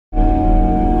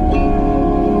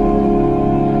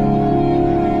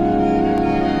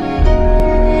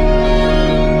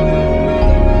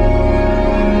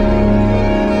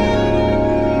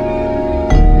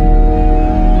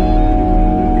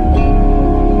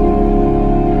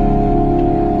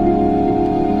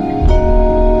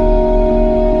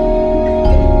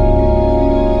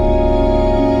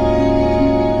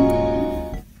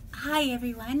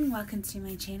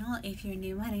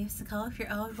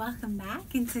12-year-old. Welcome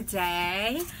back, and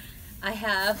today I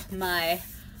have my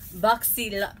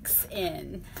BoxyLuxe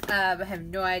in. I have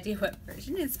no idea what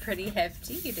version. It's pretty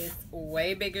hefty. It is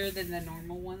way bigger than the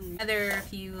normal one. There are a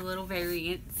few little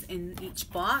variants in each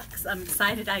box. I'm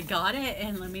excited I got it,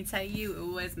 and let me tell you,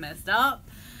 it was messed up.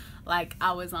 Like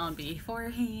I was on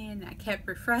beforehand. I kept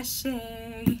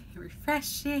refreshing.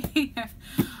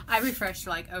 I refreshed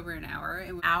like over an hour.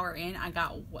 An hour in, I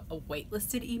got a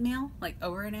waitlisted email. Like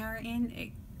over an hour in,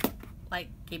 it like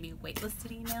gave me a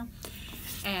waitlisted email.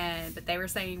 But they were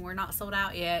saying we're not sold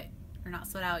out yet. We're not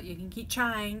sold out. You can keep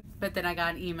trying. But then I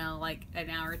got an email like an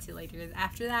hour or two later.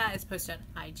 After that, it's posted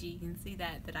on IG. You can see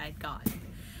that I had gotten.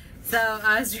 So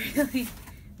I was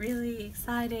really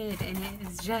excited, and it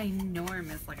is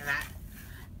ginormous. Look at that.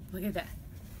 Look at that.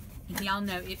 And y'all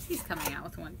know Ipsy's coming out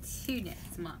with one too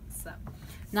next month. So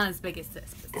not as big as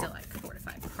this, but still like 4 to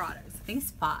 5 products. I think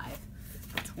it's 5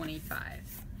 for $25.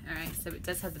 Alright, so it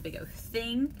does have the big old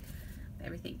thing.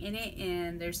 Everything in it,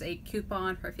 and there's a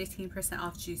coupon for 15%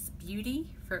 off Juice Beauty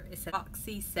for it's a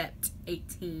Boxy Sept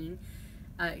 18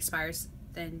 expires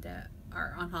then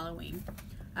are on Halloween.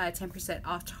 10%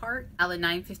 off Tarte valid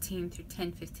 9/15 through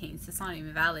 10/15, so it's not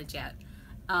even valid yet.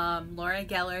 Laura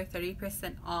Geller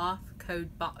 30% off code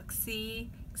Boxy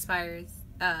expires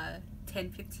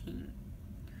 10/15,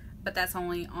 but that's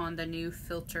only on the new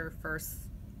Filter First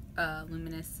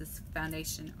Luminous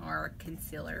Foundation or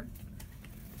Concealer.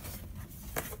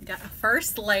 Got a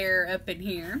first layer up in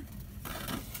here.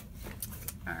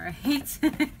 Alright.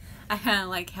 I kind of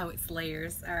like how it's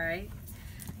layers. Alright.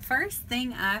 First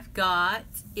thing I've got,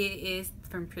 it is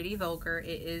from Pretty Vulgar.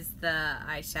 It is the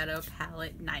eyeshadow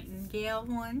palette Nightingale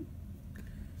one.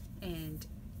 And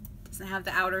it doesn't have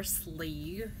the outer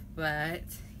sleeve, but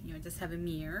you know, it does have a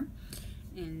mirror.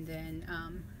 And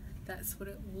then that's what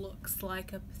it looks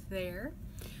like up there.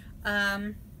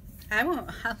 I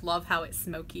love how it's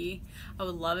smoky. I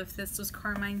would love if this was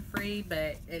carmine free,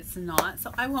 but it's not,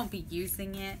 so I won't be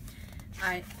using it.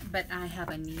 But I have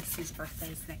a niece whose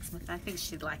birthday is next month. I think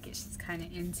she'd like it. She's kind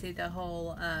of into the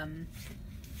whole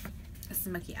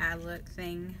smoky eye look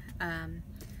thing.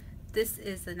 This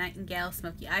is the Nightingale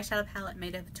Smoky Eyeshadow Palette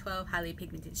made up of 12 highly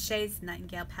pigmented shades. The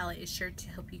Nightingale palette is sure to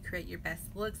help you create your best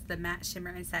looks. The matte, shimmer,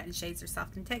 and satin shades are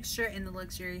soft in texture, and the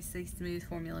luxuriously smooth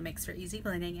formula makes for easy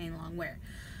blending and long wear.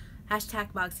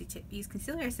 Hashtag Boxy tip. Use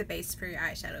concealer as a base for your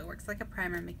eyeshadow. It works like a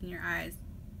primer, making your eye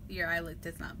look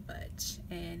does not budge.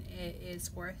 And it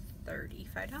is worth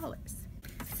 $35.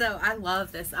 So I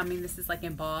love this. I mean, this is like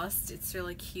embossed. It's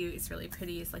really cute. It's really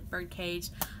pretty. It's like birdcage.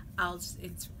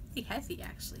 It's really heavy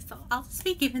actually. So I'll just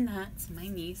be giving that to my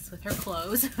niece with her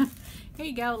clothes. Here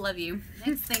you go. Love you.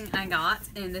 Next thing I got,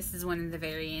 and this is one of the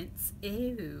variants.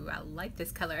 Ew, I like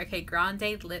this color. Okay,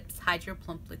 Grande Lips Hydro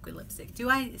Plump Liquid Lipstick. Do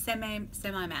I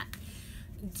semi-matte?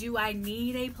 Do I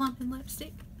need a plumping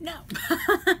lipstick? No.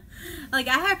 Like,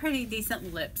 I have pretty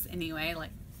decent lips anyway.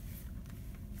 Like,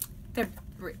 they're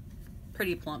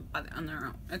pretty plump on their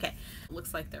own. Okay,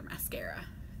 looks like they're mascara.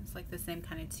 It's like the same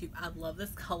kind of tube. I love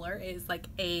this color. It is like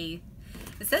it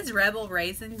says Rebel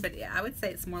Raisin, but I would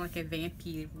say it's more like a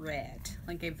vampy red.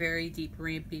 Like a very deep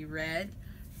rampy red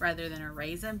rather than a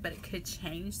raisin, but it could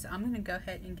change. So I'm going to go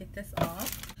ahead and get this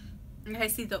off. Okay,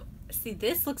 see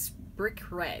this looks brick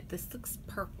red. This looks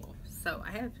purple. So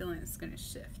I have a feeling it's going to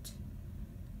shift.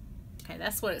 Okay,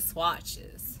 that's what it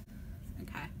swatches.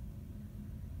 Okay.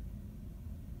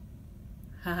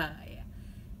 Haha, yeah.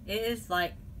 It is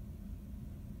like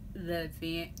the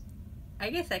I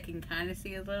guess I can kind of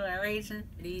see a little raisin.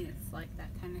 It's like that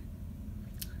kind of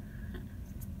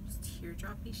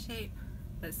teardroppy shape.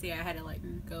 But see, I had to like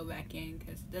go back in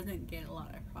because it doesn't get a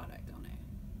lot of product on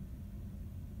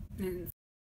it. And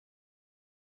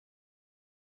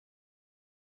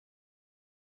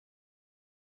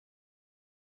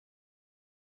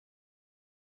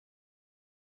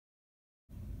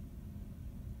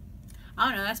I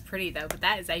don't know, that's pretty though, but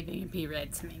that is a vampy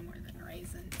red to me more than a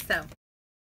raisin. So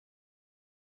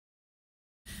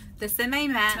the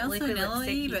semi-matte liquid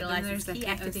lipstick, but then there's a key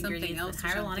active ingredient else,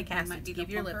 hyaluronic acid, to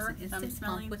give your lips an instant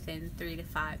plump within 3 to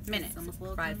 5 minutes. It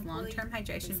provides long-term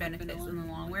hydration benefits, and the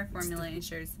long wear formula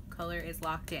ensures color is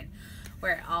locked in.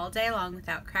 Wear it all day long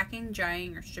without cracking,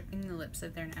 drying, or stripping the lips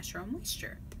of their natural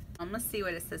moisture. Let's see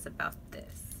what it says about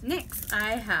this. Next,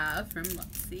 I have from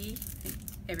Luxy. I think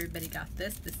everybody got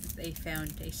this. This is a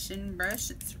foundation brush.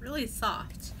 It's really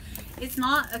soft. It's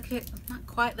not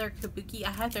quite their kabuki.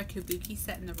 I had their kabuki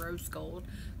set in the rose gold.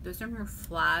 Those are more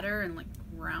flatter and like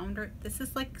rounder. This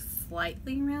is like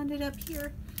slightly rounded up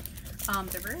here.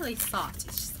 They're really soft.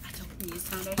 It's just I don't use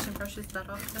foundation brushes that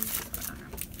often. So I don't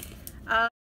know.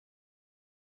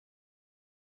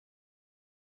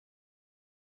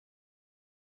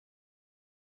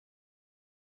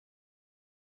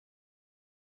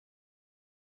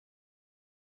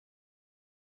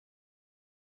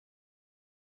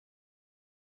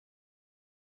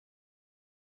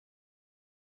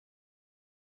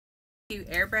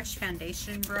 Airbrush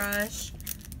foundation brush.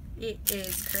 It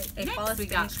is a flawless we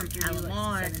got finish from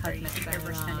Alamar Cosmetics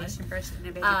airbrush foundation brush in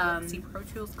a baby Boxy Pro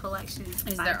Tools collection.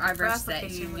 Is their eyebrush set?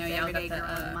 You know, y'all got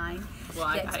the mine. well,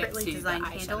 I The expertly designed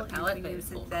handle and palette, premium but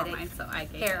synthetic mine, so I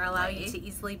gave hair it allow away. you to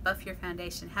easily buff your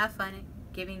foundation. Have fun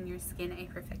giving your skin a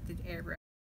perfected airbrush.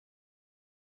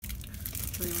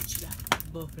 We want you to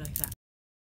buff like that.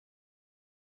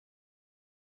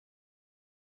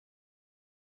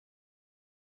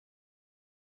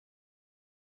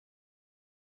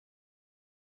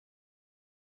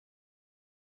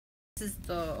 This is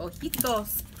the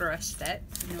Ojitos brush set.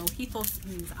 You know, Ojitos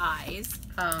means eyes.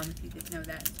 If you didn't know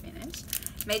that in Spanish.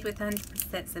 Made with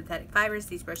 100% synthetic fibers,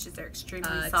 these brushes are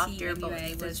extremely soft, durable,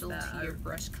 and essential to your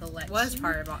brush collection. Was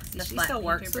part of Boxy. The She flat still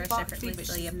works with brush Boxy, but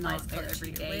effortlessly she's applies not color there to every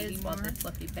your day lids, while anymore. the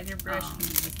fluffy bender brush can be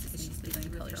used to easily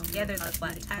blend colors together. The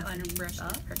flat tight liner brush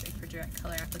is perfect for direct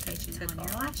color application on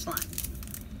your lash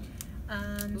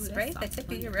line. Spray the tip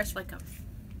of your brush like a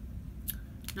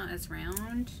not as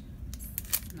round.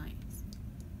 Nice.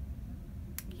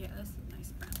 Yeah, that's a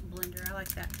nice brown blender. I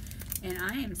like that. And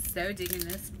I am so digging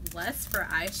this. Less for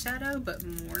eyeshadow, but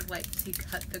more like to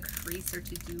cut the crease or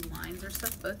to do lines or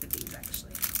stuff. Both of these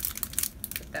actually.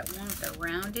 But that one with the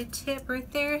rounded tip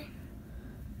right there.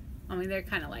 I mean, they're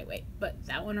kind of lightweight, but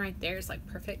that one right there is like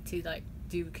perfect to like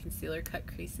do concealer cut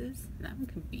creases. And that one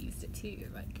can be used it too,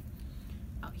 like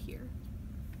out here.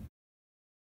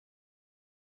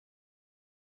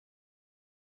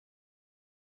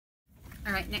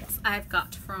 Alright, next I've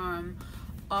got from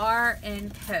R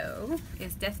 & Co.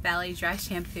 is Death Valley Dry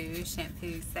Shampoo.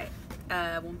 Shampoo set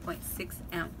 1.6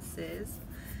 ounces.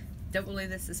 Don't believe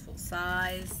this is full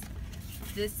size.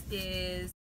 This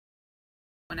is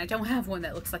when I don't have one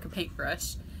that looks like a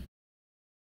paintbrush.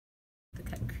 The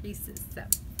cut creases, so.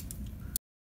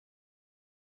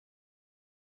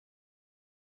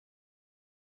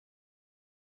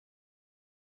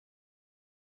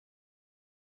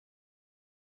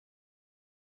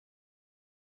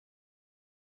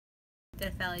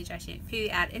 Death Valley Dry Shampoo.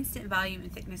 Add instant volume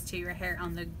and thickness to your hair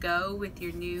on the go with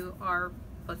your new R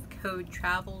plus code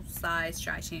travel size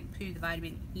dry shampoo. The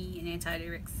vitamin E and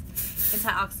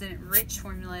antioxidant rich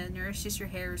formula nourishes your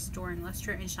hair, restoring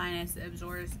luster and shine as it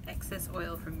absorbs excess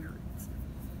oil from your roots.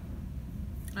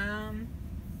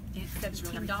 It's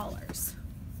 $17.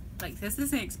 Like, this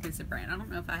is an expensive brand. I don't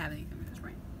know if I have anything with this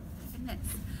brand. And this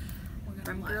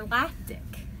from Galactic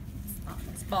on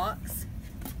this box.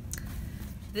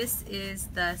 This is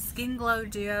the Skin Glow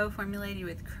Duo formulated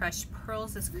with crushed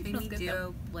pearls. This creamy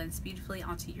duo blends beautifully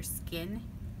onto your skin,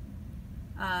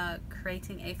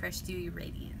 creating a fresh, dewy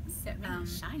radiance.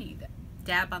 Shiny though.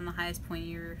 Dab on the highest point of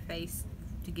your face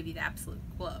to give you the absolute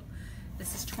glow.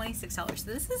 This is $26. So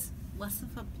this is less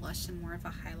of a blush and more of a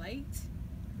highlight.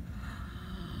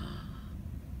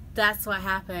 That's what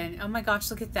happened. Oh my gosh,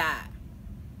 look at that.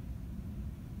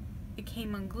 It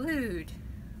came unglued.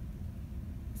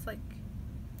 It's like,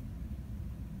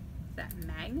 is that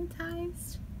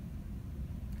magnetized?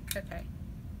 Okay.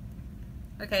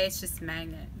 Okay, it's just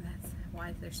magnet. That's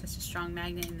why there's such a strong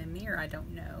magnet in the mirror, I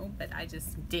don't know. But I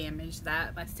just damaged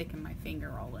that by sticking my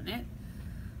finger all in it.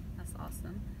 That's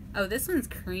awesome. Oh, this one's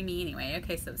creamy anyway.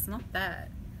 Okay, so it's not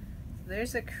that. So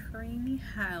there's a creamy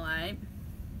highlight.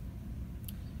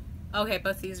 Okay,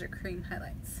 both these are cream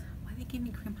highlights. Why do they give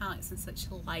me cream highlights in such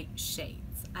light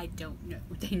shades? I don't know.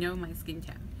 They know my skin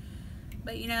tone.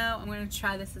 But you know, I'm going to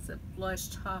try this as a blush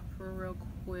topper real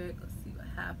quick. Let's see what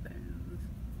happens.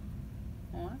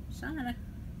 Oh, it's shining.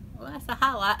 Well, that's a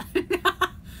highlight.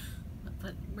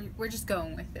 but we're just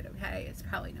going with it, okay? It's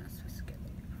probably not supposed to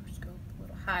go a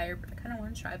little higher, but I kind of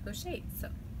want to try both shades. So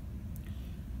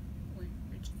we're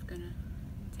just going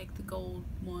to take the gold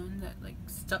one that like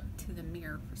stuck to the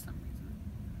mirror for some reason.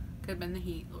 Could have been the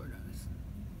heat, Lord knows.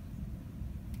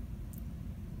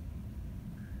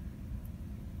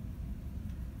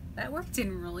 That worked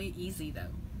in really easy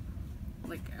though.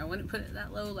 Like, I wouldn't put it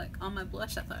that low like on my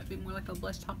blush. I thought it'd be more like a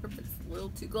blush topper, but it's a little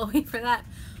too glowy for that.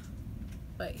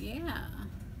 But yeah.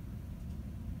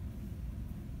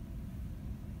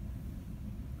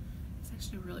 It's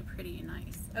actually really pretty and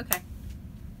nice. Okay.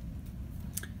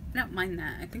 I don't mind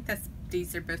that. I think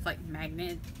these are both like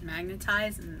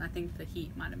magnetized, and I think the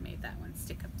heat might have made that one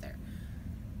stick up there.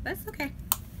 That's okay.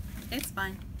 It's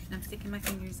fine. I'm sticking my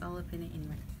fingers all up in it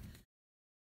anyway.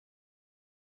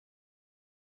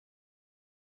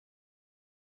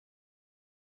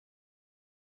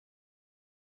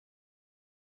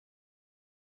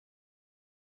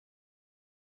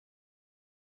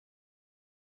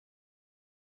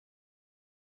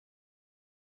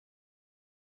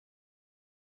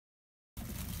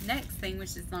 Next thing,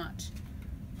 which is not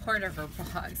part of our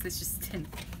box. It's just an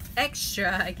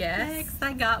extra, I guess. Next,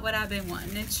 I got what I've been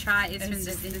wanting to try. It's from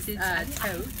the vintage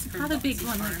tote. Not a big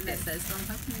one like Farm. this. It says, so I'm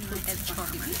hoping it's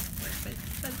Farmer. But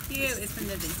it's so cute. It's from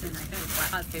the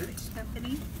vintage tote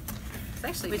company. It's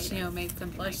actually Which, you know, makes them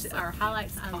blush. nice Our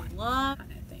highlights, I love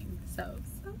kind of thing. So,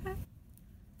 okay.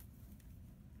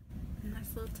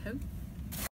 Nice little tote.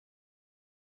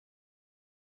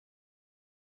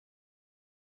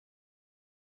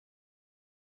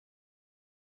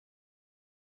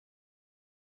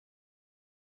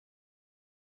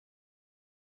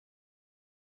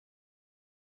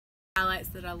 highlights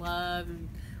that I love. And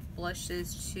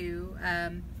blushes too.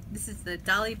 This is the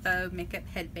Dolly Bow makeup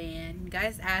headband. You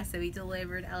guys asked, so we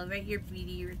delivered. Elevate your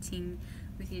beauty routine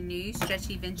with your new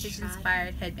stretchy vintage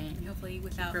inspired headband. Hopefully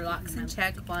without Keep relax and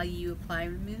check while you apply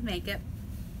and remove makeup.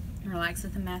 Relax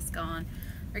with a mask on,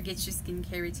 or get your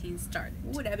skincare routine started.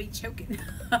 Would I be choking?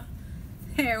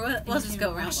 Here, we'll just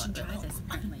go around wash and and try dry this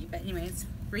apparently. But anyways,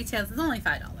 retails is only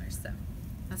 $5, so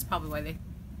That's probably why they.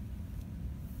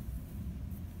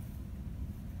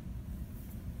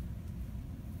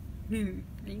 are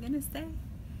you gonna stay?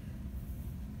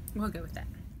 We'll go with that.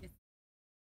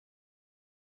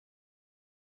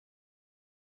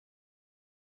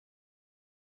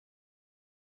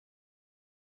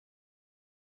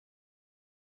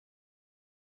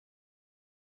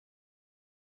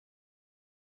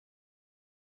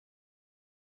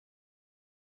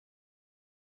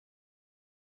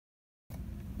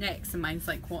 Next, and mine's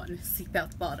like wanting to seep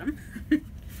out the bottom.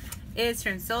 It's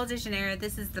from Sol de Janeiro.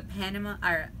 This is the Panama,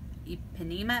 or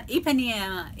Ipanema. It's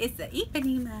the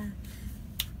Ipanema.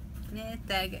 It's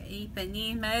the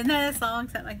Ipanema. Isn't that a song?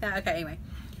 Something like that. Okay, anyway.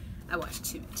 I watched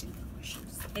too much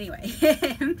shows. Anyway.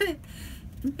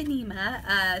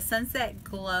 Ipanema Sunset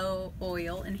Glow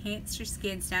Oil. Enhance your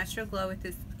skin's natural glow with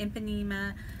this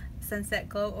Ipanema Sunset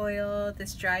Glow Oil.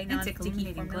 This dry,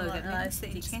 non-sticky formula allows you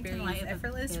to experience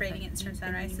effortless radiance from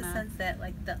sunrise to sunset,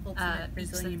 like the ultimate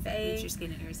Brazilian babe. Your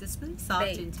skin and ears. It's really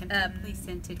soft and temptingly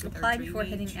scented. Apply before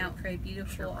heading out for a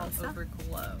beautiful over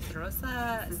glow.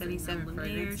 Rosa 77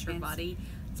 layers. Your body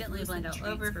gently blend all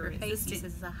over. For face, use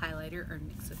as a highlighter or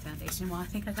mix with foundation. Well, I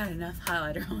think I got enough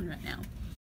highlighter on right now.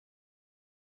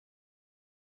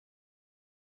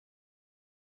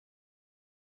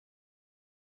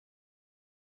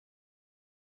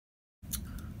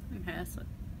 Okay, that's what.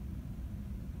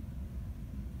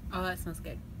 Oh, that smells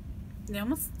good. They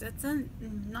almost,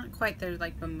 not quite their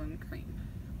like boom cream.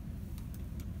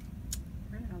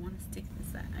 Where do I want to stick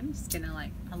this at? I'm just gonna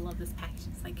like, I love this package.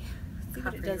 It's like see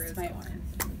what it does to my arm.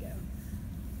 There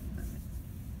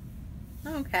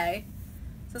we go. Okay,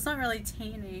 so it's not really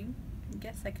tanning. I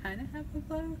guess I kind of have a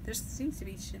glow. There seems to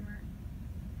be shimmer.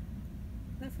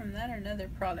 Is that from that or another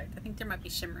product? I think there might be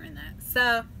shimmer in that.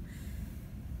 So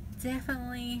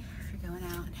definitely, if you're going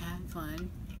out and having fun.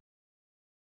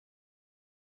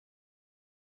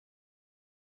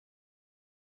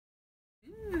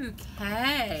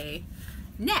 Okay.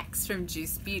 Next, from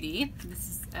Juice Beauty, this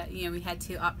is, you know, we had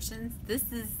two options.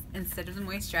 This is, instead of the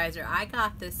moisturizer, I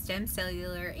got the Stem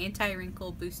Cellular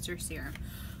Anti-Wrinkle Booster Serum.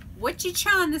 What you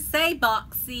trying to say,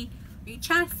 Boxy? Are you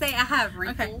trying to say I have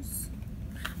wrinkles?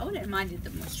 Okay. I wouldn't have minded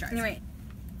the moisturizer. Anyway.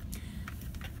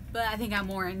 But I think I'm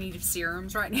more in need of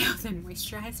serums right now than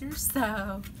moisturizers,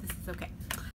 so this is okay.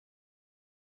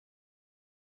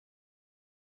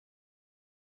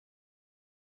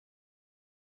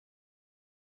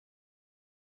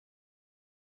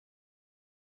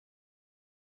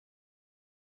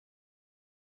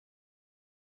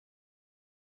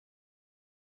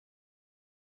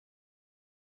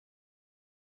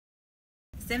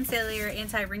 Stem Cellular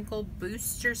Anti-Wrinkle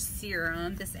Booster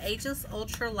Serum. This ageless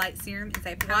ultra light serum is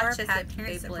a power-packed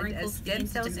appearance of wrinkles, stem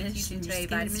cells infused into a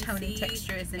vitamin toning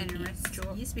texture is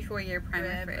used before your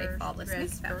primer for a flawless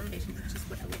makeup application, which is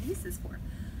what I would use this for.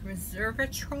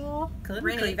 Resveratrol,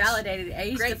 clinically validated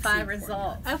age-defying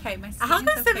results. Okay, my skin. How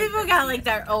come some people got like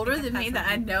that older than me that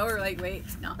I know are like, wait,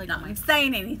 not like I'm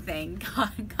saying anything.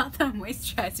 Got the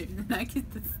moisturizer, and then I get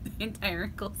this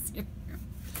anti-wrinkle serum.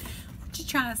 What you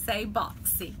trying to say,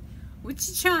 Boxy? What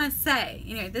you trying to say?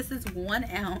 Anyway, this is 1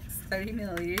 ounce, 30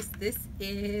 milliliters. This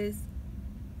is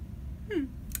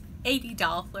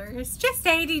 $80. Just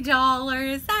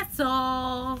 $80. That's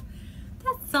all.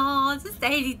 That's all. Just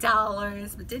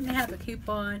 $80. But didn't have a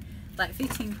coupon, like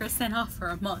 15% off for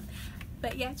a month.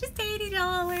 But yeah, just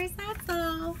 $80. That's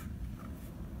all.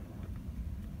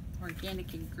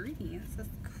 Organic ingredients. That's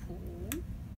cool.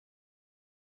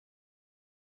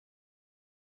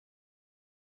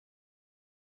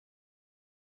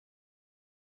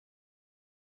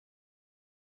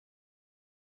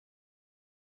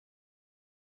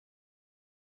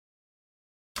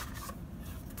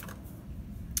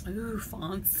 Ooh,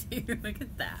 fonts too. Look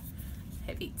at that.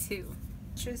 Heavy too.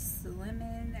 Citrus,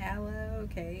 lemon, aloe.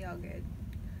 Okay, all good.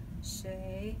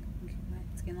 Shea.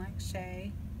 Skin like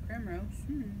shea. Primrose.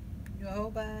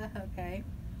 Jojoba. Okay.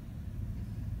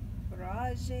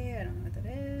 Borage. I don't know what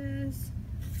that is.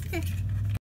 Okay.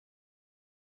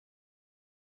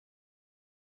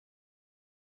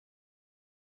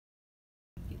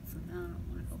 Get some. I don't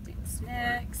want to go big.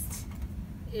 Next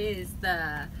is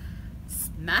the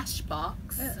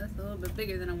Smashbox. That's a little bit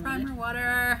bigger than I wanted. Primer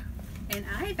water. And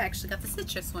I've actually got the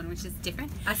citrus one, which is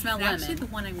different. I smell lemon. Actually, the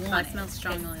one I want. I smell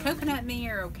strongly. Coconut and me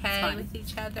are okay with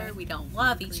each other. We don't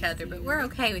love each other, but we're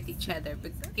okay with each other.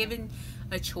 But given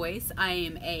a choice, I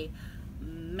am a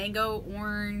mango,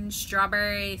 orange,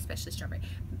 strawberry, especially strawberry,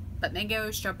 but mango,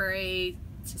 strawberry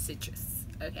to citrus.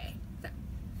 Okay,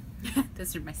 so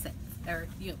those are my scents. They're,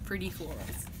 you know, pretty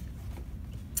florals,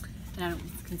 and I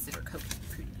don't consider coconut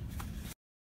pretty.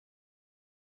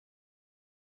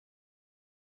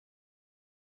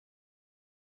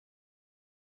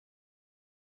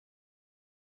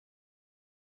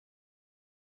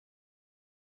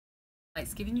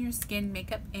 It's giving your skin,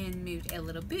 makeup, and mood a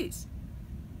little boost.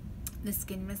 The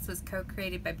skin mist was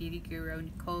co-created by beauty guru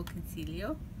Nicole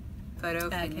Concilio. Photo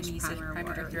finish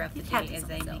primer throughout the day as a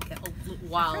makeup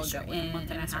while ago, a month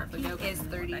and a half ago. Is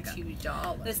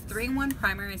 $32. This 3-in-1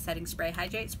 primer and setting spray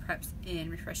hydrates, preps,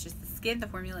 and refreshes the skin. The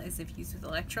formula is infused with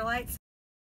electrolytes.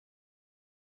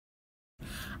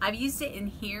 I've used it in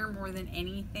here more than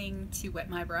anything to wet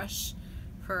my brush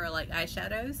for like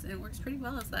eyeshadows, and it works pretty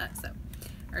well as that. So.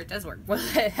 Or it does work well,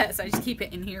 so I just keep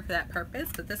it in here for that purpose.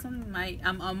 But this one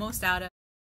I'm almost out of.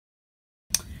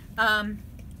 And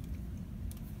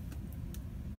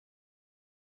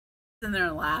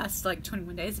their last like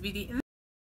 21 days of beauty.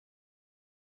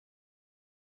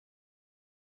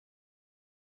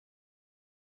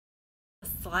 A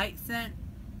slight scent.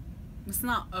 It's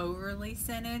not overly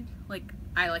scented. Like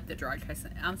I like the dry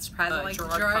scent. I'm surprised I like the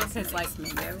dry because like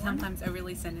sometimes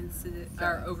overly scented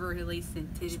or overly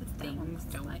scented things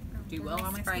don't do well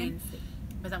on my skin.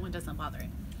 But that one doesn't bother it.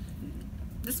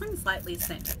 This one's slightly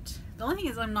scented. The only thing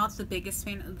is I'm not the biggest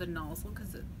fan of the nozzle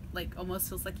because it like almost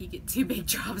feels like you get 2 big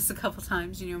drops a couple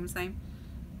times. You know what I'm saying?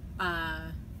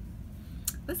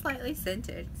 But slightly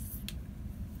scented.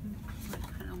 Like,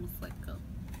 kind of almost like a,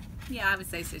 yeah, I would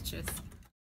say citrus.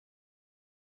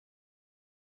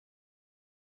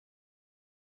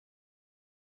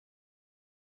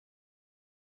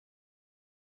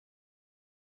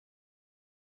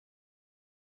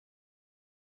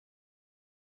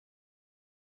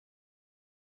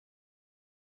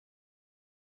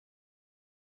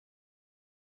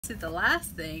 To the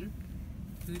last thing,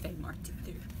 ooh, they marked it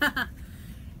through.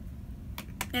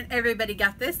 And everybody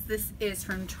got this. This is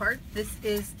from Tarte. This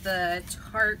is the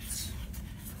Tarte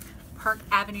Park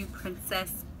Avenue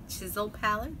Princess Chisel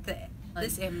Palette.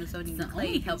 This Amazonian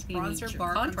clay helps bronzer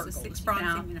bar contour with 6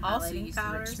 bronzing and highlighting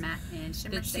powders, matte and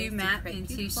shimmer the 2 matte and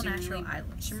 2 natural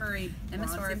shimmery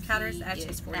bronzing powders. Add a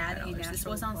natural. This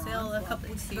was on sale a couple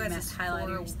weeks ago. This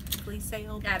highlighter weekly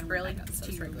sale. Add brilliance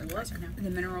to your look. The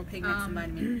mineral pigments and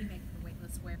vitamin E make for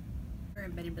weightless wear.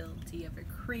 Embeddability of a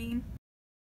cream.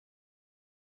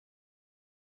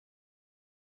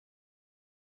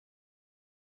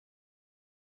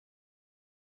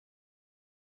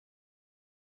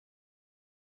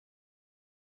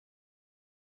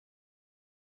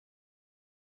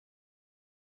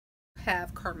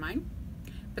 Have carmine,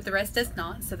 but the rest does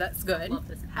not, so that's good. I love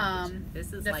this packaging.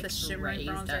 This is like the shimmery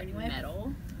bronzer anyway.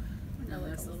 Metal. No,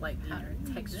 this is like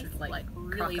textured, like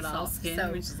really soft skin,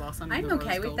 so which is awesome. I'm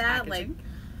okay with that. Packaging.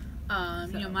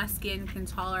 Like, you know, my skin can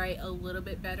tolerate a little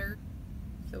bit better.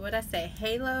 So what I say,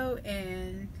 halo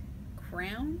and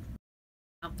crown.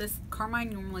 Now this carmine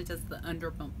normally does the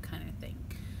under bump kind of thing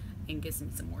and gives me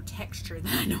some more texture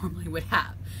than I normally would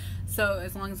have. So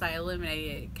as long as I eliminate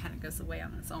it, it kind of goes away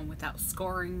on its own without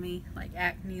scarring me like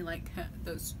acne, like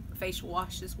those facial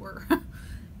washes were.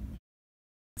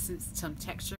 Since some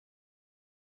texture.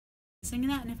 Using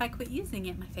that, and if I quit using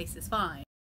it, my face is fine.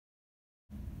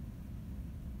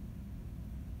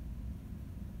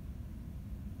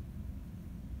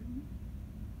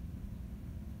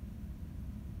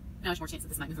 Now there's more chance that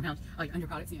this might move around all your under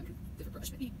products, you know, different brush,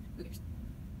 but yeah, who cares?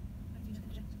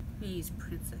 Use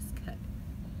Princess Cut.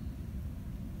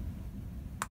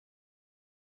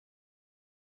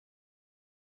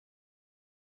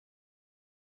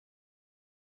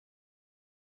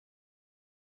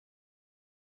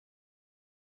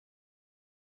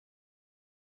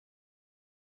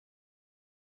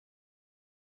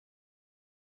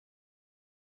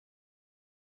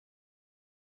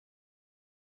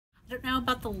 I don't know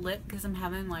about the lip because I'm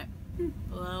having like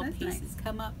little pieces nice.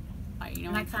 Come up. Like, you know,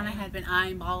 and I kind of had been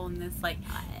eyeballing this, like,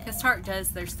 because Tarte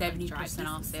does their 70%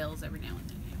 off sales every now and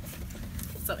then.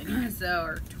 So anyway,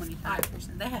 or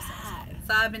 25%. They have sales.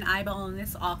 So I've been eyeballing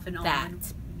this off and on.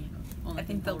 You know, I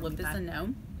think the lip is a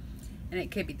no, and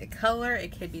it could be the color,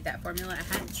 it could be that formula.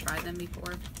 I hadn't tried them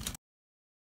before.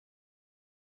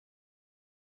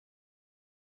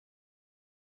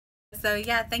 So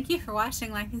yeah, thank you for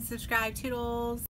watching. Like and subscribe. Toodles.